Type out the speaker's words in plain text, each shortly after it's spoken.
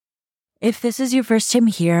If this is your first time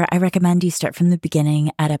here, I recommend you start from the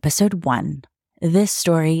beginning at episode 1. This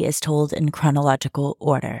story is told in chronological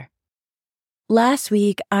order. Last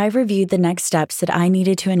week, I reviewed the next steps that I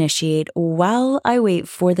needed to initiate while I wait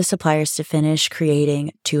for the suppliers to finish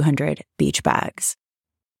creating 200 beach bags.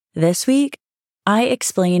 This week, I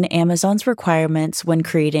explain Amazon's requirements when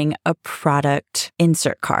creating a product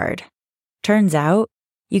insert card. Turns out,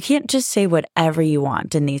 you can't just say whatever you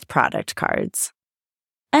want in these product cards.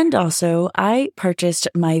 And also, I purchased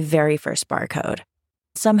my very first barcode.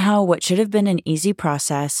 Somehow, what should have been an easy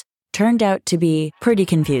process turned out to be pretty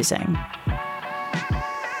confusing.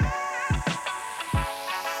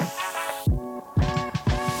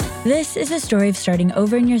 This is a story of starting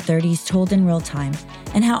over in your 30s told in real time,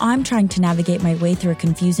 and how I'm trying to navigate my way through a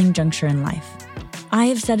confusing juncture in life. I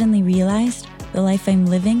have suddenly realized the life I'm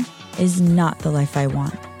living is not the life I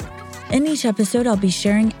want. In each episode, I'll be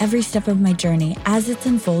sharing every step of my journey as it's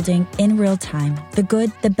unfolding in real time, the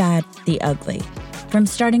good, the bad, the ugly. From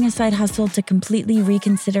starting a side hustle to completely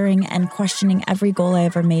reconsidering and questioning every goal I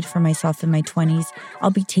ever made for myself in my 20s,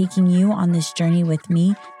 I'll be taking you on this journey with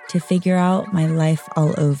me to figure out my life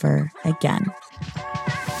all over again.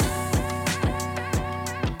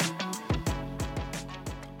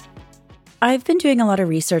 I've been doing a lot of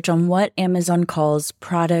research on what Amazon calls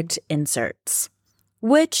product inserts,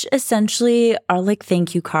 which essentially are like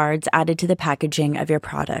thank you cards added to the packaging of your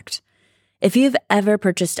product. If you've ever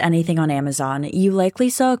purchased anything on Amazon, you likely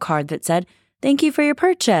saw a card that said, "Thank you for your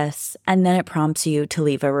purchase," and then it prompts you to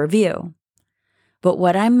leave a review. But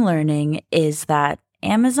what I'm learning is that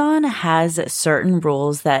Amazon has certain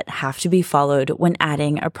rules that have to be followed when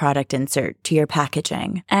adding a product insert to your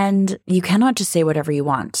packaging, and you cannot just say whatever you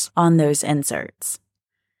want on those inserts.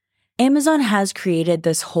 Amazon has created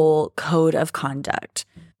this whole code of conduct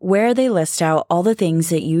where they list out all the things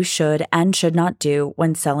that you should and should not do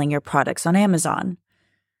when selling your products on Amazon.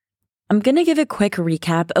 I'm going to give a quick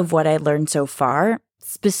recap of what I learned so far,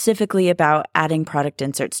 specifically about adding product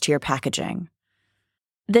inserts to your packaging.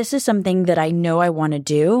 This is something that I know I want to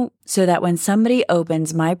do so that when somebody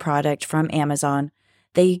opens my product from Amazon,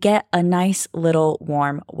 they get a nice little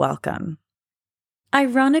warm welcome.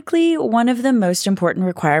 Ironically, one of the most important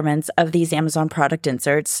requirements of these Amazon product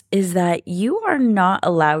inserts is that you are not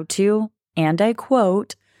allowed to, and I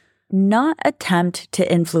quote, not attempt to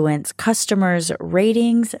influence customers'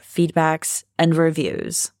 ratings, feedbacks, and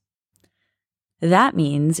reviews. That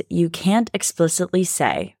means you can't explicitly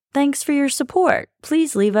say, "Thanks for your support.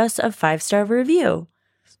 Please leave us a 5-star review."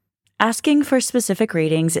 Asking for specific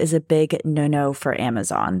ratings is a big no-no for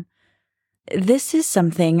Amazon. This is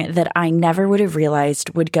something that I never would have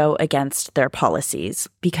realized would go against their policies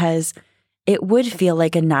because it would feel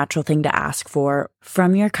like a natural thing to ask for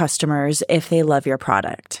from your customers if they love your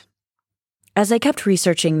product. As I kept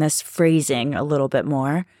researching this phrasing a little bit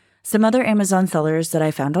more, some other Amazon sellers that I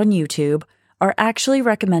found on YouTube are actually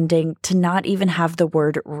recommending to not even have the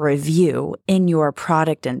word review in your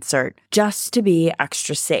product insert just to be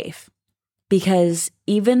extra safe. Because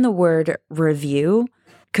even the word review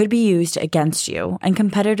could be used against you, and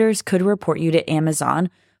competitors could report you to Amazon,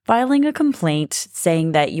 filing a complaint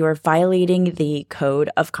saying that you are violating the code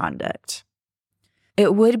of conduct.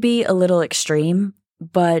 It would be a little extreme,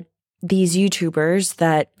 but these YouTubers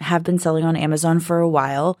that have been selling on Amazon for a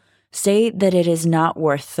while say that it is not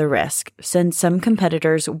worth the risk, since some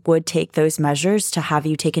competitors would take those measures to have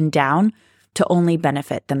you taken down to only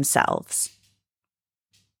benefit themselves.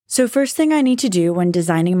 So first thing I need to do when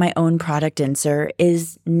designing my own product insert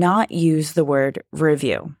is not use the word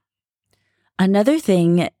review. Another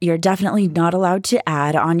thing you're definitely not allowed to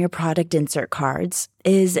add on your product insert cards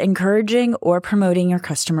is encouraging or promoting your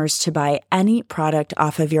customers to buy any product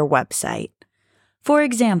off of your website. For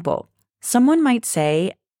example, someone might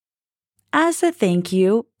say, "As a thank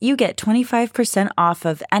you, you get 25% off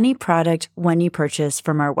of any product when you purchase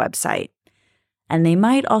from our website." And they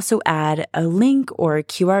might also add a link or a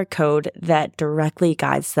QR code that directly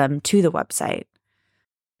guides them to the website.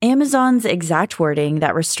 Amazon's exact wording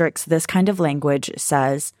that restricts this kind of language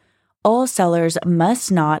says, all sellers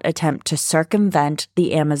must not attempt to circumvent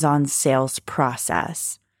the Amazon sales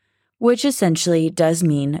process, which essentially does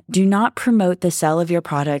mean do not promote the sale of your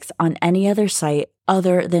products on any other site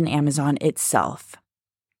other than Amazon itself.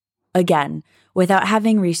 Again, without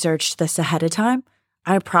having researched this ahead of time,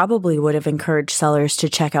 I probably would have encouraged sellers to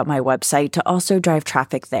check out my website to also drive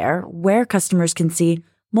traffic there, where customers can see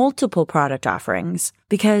multiple product offerings,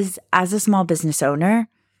 because as a small business owner,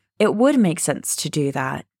 it would make sense to do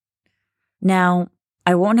that. Now,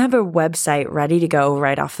 I won't have a website ready to go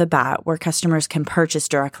right off the bat where customers can purchase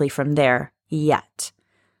directly from there yet,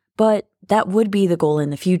 but that would be the goal in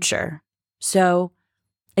the future. So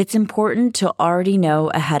it's important to already know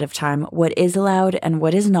ahead of time what is allowed and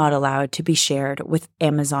what is not allowed to be shared with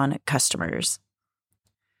Amazon customers.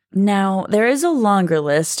 Now, there is a longer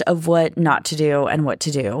list of what not to do and what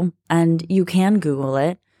to do, and you can Google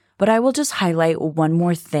it, but I will just highlight one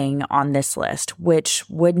more thing on this list, which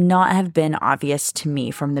would not have been obvious to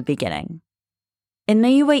me from the beginning. In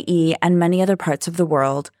the UAE and many other parts of the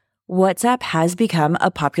world, WhatsApp has become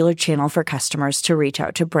a popular channel for customers to reach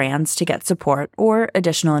out to brands to get support or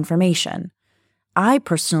additional information. I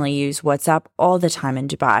personally use WhatsApp all the time in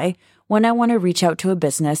Dubai when I want to reach out to a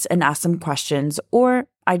business and ask them questions, or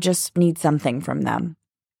I just need something from them.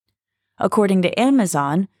 According to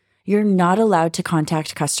Amazon, you're not allowed to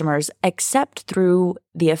contact customers except through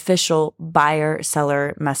the official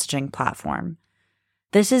buyer-seller messaging platform.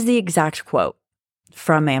 This is the exact quote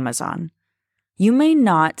from Amazon. You may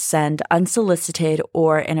not send unsolicited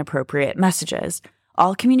or inappropriate messages.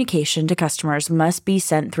 All communication to customers must be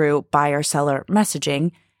sent through buyer-seller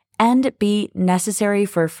messaging and be necessary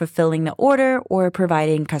for fulfilling the order or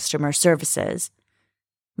providing customer services.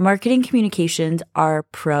 Marketing communications are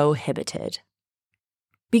prohibited.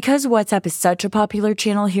 Because WhatsApp is such a popular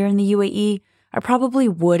channel here in the UAE, I probably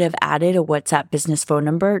would have added a WhatsApp business phone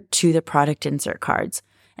number to the product insert cards,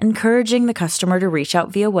 encouraging the customer to reach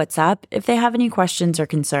out via WhatsApp if they have any questions or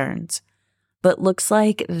concerns. But looks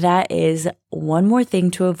like that is one more thing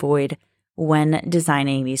to avoid when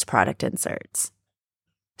designing these product inserts.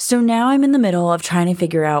 So now I'm in the middle of trying to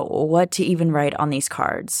figure out what to even write on these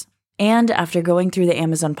cards. And after going through the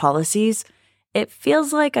Amazon policies, it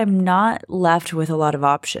feels like I'm not left with a lot of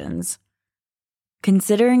options.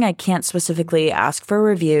 Considering I can't specifically ask for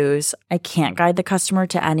reviews, I can't guide the customer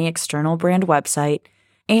to any external brand website,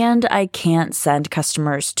 and I can't send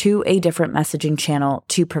customers to a different messaging channel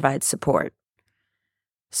to provide support.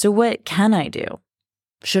 So what can I do?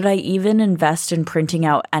 Should I even invest in printing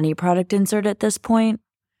out any product insert at this point?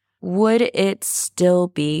 Would it still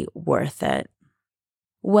be worth it?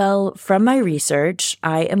 Well, from my research,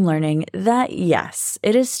 I am learning that yes,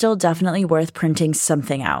 it is still definitely worth printing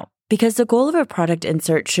something out, because the goal of a product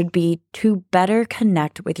insert should be to better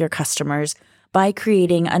connect with your customers by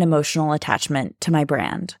creating an emotional attachment to my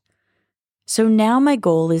brand. So now my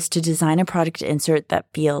goal is to design a product insert that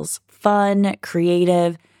feels fun,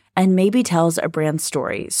 creative, and maybe tells a brand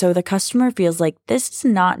story so the customer feels like this is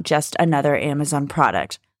not just another Amazon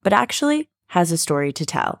product, but actually has a story to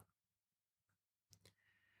tell.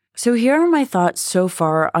 So here are my thoughts so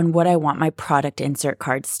far on what I want my product insert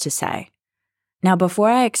cards to say. Now, before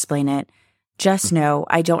I explain it, just know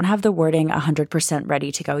I don't have the wording 100%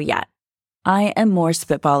 ready to go yet. I am more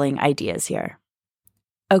spitballing ideas here.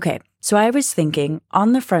 Okay, so I was thinking,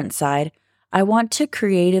 on the front side, I want to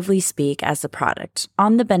creatively speak as the product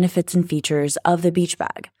on the benefits and features of the beach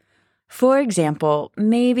bag. For example,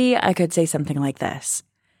 maybe I could say something like this.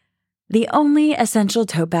 The only essential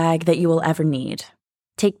tote bag that you will ever need.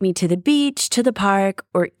 Take me to the beach, to the park,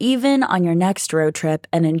 or even on your next road trip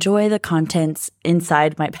and enjoy the contents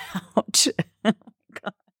inside my pouch.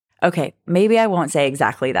 Okay, maybe I won't say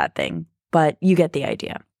exactly that thing, but you get the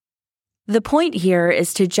idea. The point here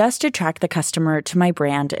is to just attract the customer to my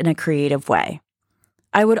brand in a creative way.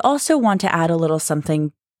 I would also want to add a little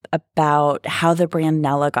something about how the brand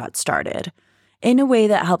Nella got started, in a way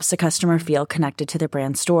that helps the customer feel connected to the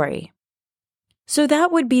brand story. So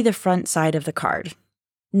that would be the front side of the card.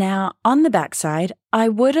 Now, on the back side, I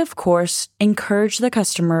would, of course, encourage the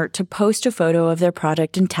customer to post a photo of their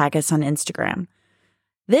product and tag us on Instagram.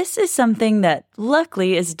 This is something that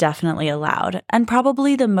luckily is definitely allowed and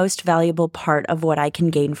probably the most valuable part of what I can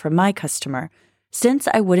gain from my customer, since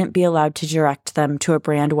I wouldn't be allowed to direct them to a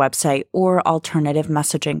brand website or alternative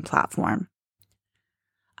messaging platform.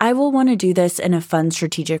 I will want to do this in a fun,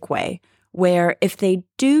 strategic way, where if they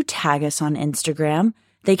do tag us on Instagram,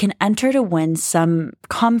 they can enter to win some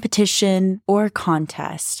competition or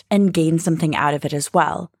contest and gain something out of it as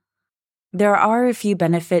well. There are a few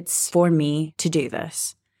benefits for me to do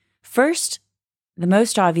this. First, the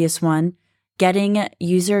most obvious one, getting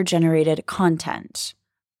user-generated content.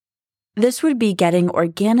 This would be getting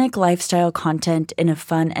organic lifestyle content in a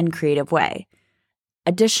fun and creative way.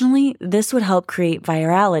 Additionally, this would help create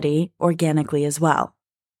virality organically as well.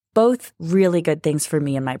 Both really good things for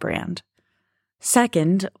me and my brand.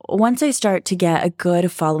 Second, once I start to get a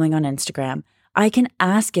good following on Instagram, I can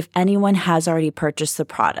ask if anyone has already purchased the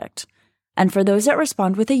product. And for those that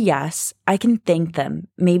respond with a yes, I can thank them,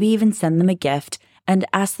 maybe even send them a gift, and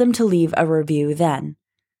ask them to leave a review then.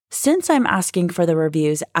 Since I'm asking for the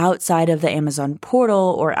reviews outside of the Amazon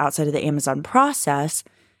portal or outside of the Amazon process,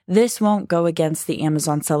 this won't go against the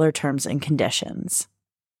Amazon seller terms and conditions.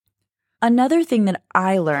 Another thing that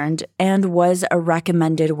I learned and was a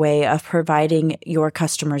recommended way of providing your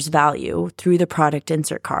customers value through the product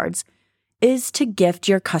insert cards is to gift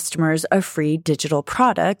your customers a free digital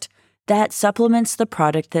product that supplements the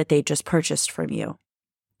product that they just purchased from you.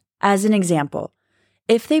 As an example,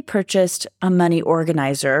 if they purchased a money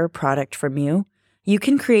organizer product from you, you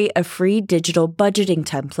can create a free digital budgeting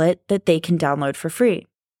template that they can download for free.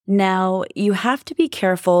 Now, you have to be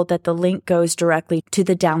careful that the link goes directly to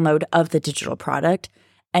the download of the digital product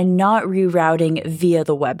and not rerouting via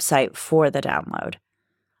the website for the download.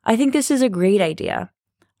 I think this is a great idea.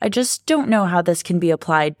 I just don't know how this can be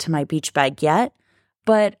applied to my beach bag yet,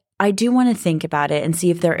 but I do want to think about it and see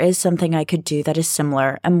if there is something I could do that is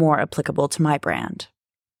similar and more applicable to my brand.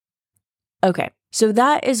 Okay, so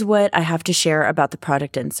that is what I have to share about the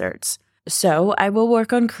product inserts. So I will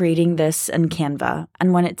work on creating this in Canva,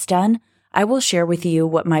 and when it's done, I will share with you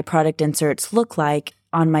what my product inserts look like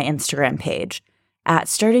on my Instagram page at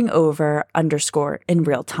startingover_in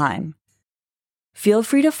real-time. Feel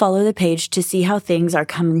free to follow the page to see how things are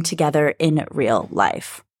coming together in real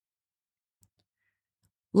life.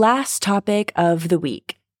 Last topic of the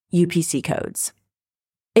week, UPC codes.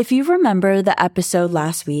 If you remember the episode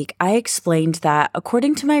last week, I explained that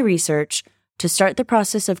according to my research, to start the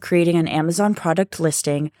process of creating an Amazon product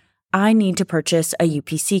listing, I need to purchase a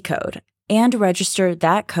UPC code and register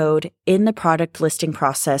that code in the product listing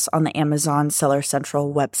process on the Amazon Seller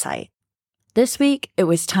Central website. This week, it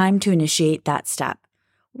was time to initiate that step,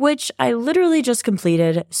 which I literally just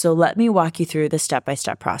completed, so let me walk you through the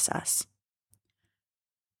step-by-step process.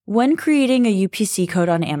 When creating a UPC code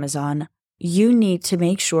on Amazon, you need to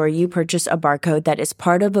make sure you purchase a barcode that is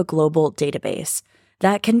part of a global database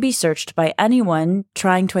that can be searched by anyone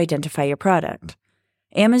trying to identify your product.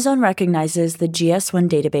 Amazon recognizes the GS1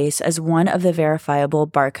 database as one of the verifiable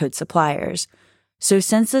barcode suppliers. So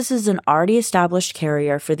since this is an already established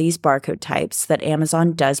carrier for these barcode types that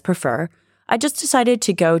Amazon does prefer, I just decided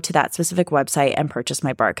to go to that specific website and purchase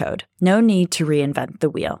my barcode. No need to reinvent the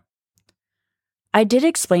wheel. I did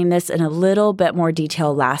explain this in a little bit more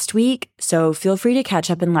detail last week, so feel free to catch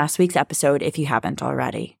up in last week's episode if you haven't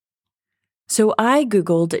already. So I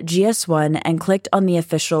Googled GS1 and clicked on the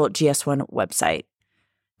official GS1 website.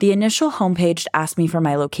 The initial homepage asked me for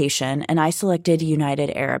my location, and I selected United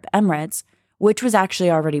Arab Emirates, which was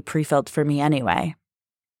actually already pre-filled for me anyway.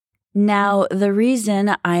 Now, the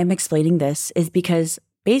reason I am explaining this is because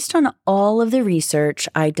based on all of the research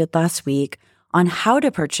I did last week on how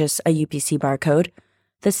to purchase a UPC barcode,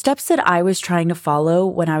 the steps that I was trying to follow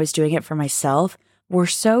when I was doing it for myself were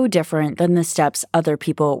so different than the steps other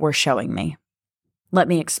people were showing me. Let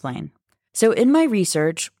me explain. So in my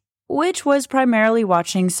research, which was primarily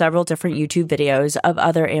watching several different YouTube videos of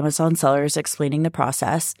other Amazon sellers explaining the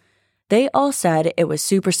process, they all said it was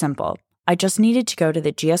super simple. I just needed to go to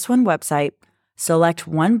the GS1 website, select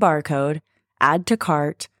one barcode, add to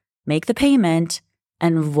cart, make the payment,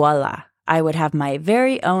 and voila, I would have my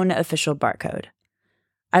very own official barcode.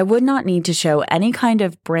 I would not need to show any kind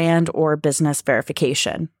of brand or business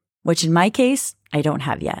verification, which in my case, I don't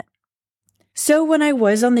have yet. So when I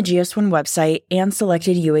was on the GS1 website and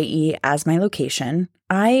selected UAE as my location,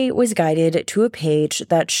 I was guided to a page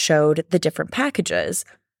that showed the different packages,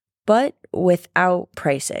 but without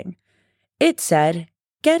pricing. It said,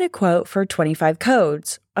 get a quote for 25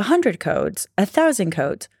 codes, 100 codes, 1,000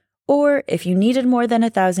 codes, or if you needed more than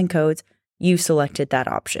 1,000 codes, you selected that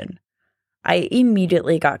option. I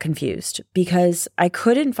immediately got confused because I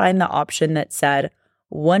couldn't find the option that said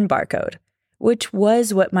one barcode, which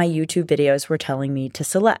was what my YouTube videos were telling me to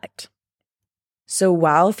select. So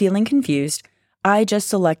while feeling confused, I just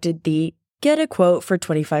selected the get a quote for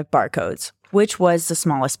 25 barcodes, which was the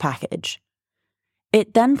smallest package.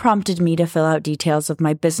 It then prompted me to fill out details of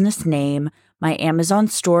my business name, my Amazon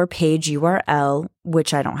store page URL,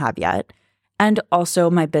 which I don't have yet, and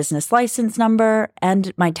also my business license number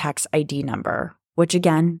and my tax ID number, which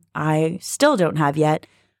again, I still don't have yet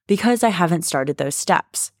because I haven't started those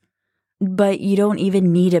steps. But you don't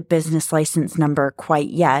even need a business license number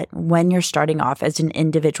quite yet when you're starting off as an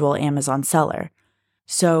individual Amazon seller.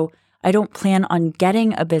 So I don't plan on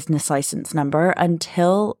getting a business license number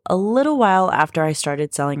until a little while after I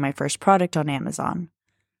started selling my first product on Amazon.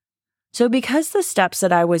 So because the steps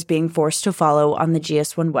that I was being forced to follow on the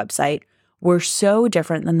GS1 website were so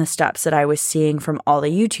different than the steps that I was seeing from all the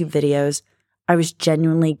YouTube videos, I was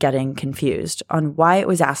genuinely getting confused on why it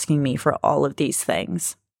was asking me for all of these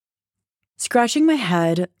things. Scratching my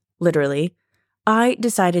head, literally, I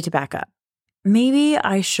decided to back up. Maybe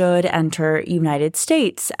I should enter United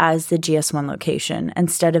States as the GS1 location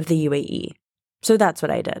instead of the UAE. So that's what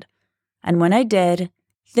I did. And when I did,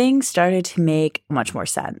 things started to make much more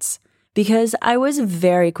sense because I was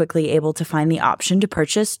very quickly able to find the option to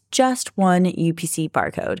purchase just one UPC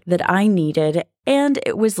barcode that I needed, and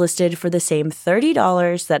it was listed for the same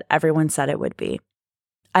 $30 that everyone said it would be.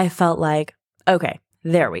 I felt like, okay,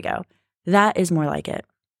 there we go. That is more like it.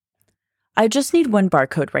 I just need one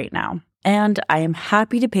barcode right now, and I am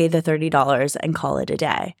happy to pay the $30 and call it a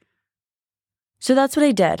day. So that's what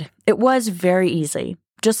I did. It was very easy,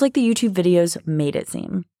 just like the YouTube videos made it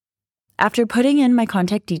seem. After putting in my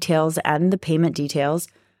contact details and the payment details,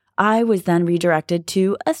 I was then redirected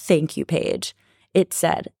to a thank you page. It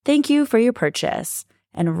said, "Thank you for your purchase."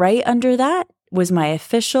 And right under that was my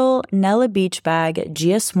official Nella Beach Bag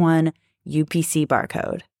GS1 UPC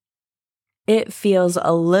barcode. It feels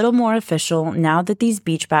a little more official now that these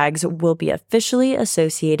beach bags will be officially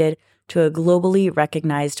associated to a globally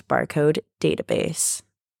recognized barcode database.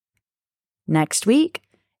 Next week,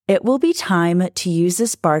 it will be time to use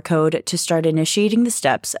this barcode to start initiating the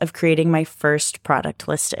steps of creating my first product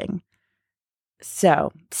listing.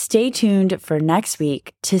 So stay tuned for next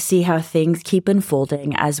week to see how things keep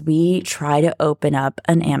unfolding as we try to open up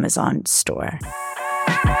an Amazon store.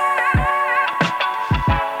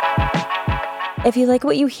 If you like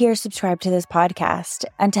what you hear, subscribe to this podcast.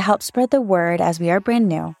 And to help spread the word as we are brand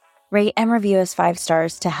new, rate and review us 5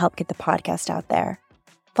 stars to help get the podcast out there.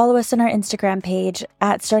 Follow us on our Instagram page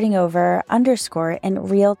at startingover_ in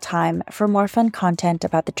real time for more fun content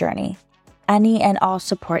about the journey. Any and all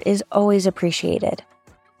support is always appreciated.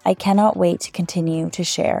 I cannot wait to continue to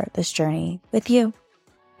share this journey with you.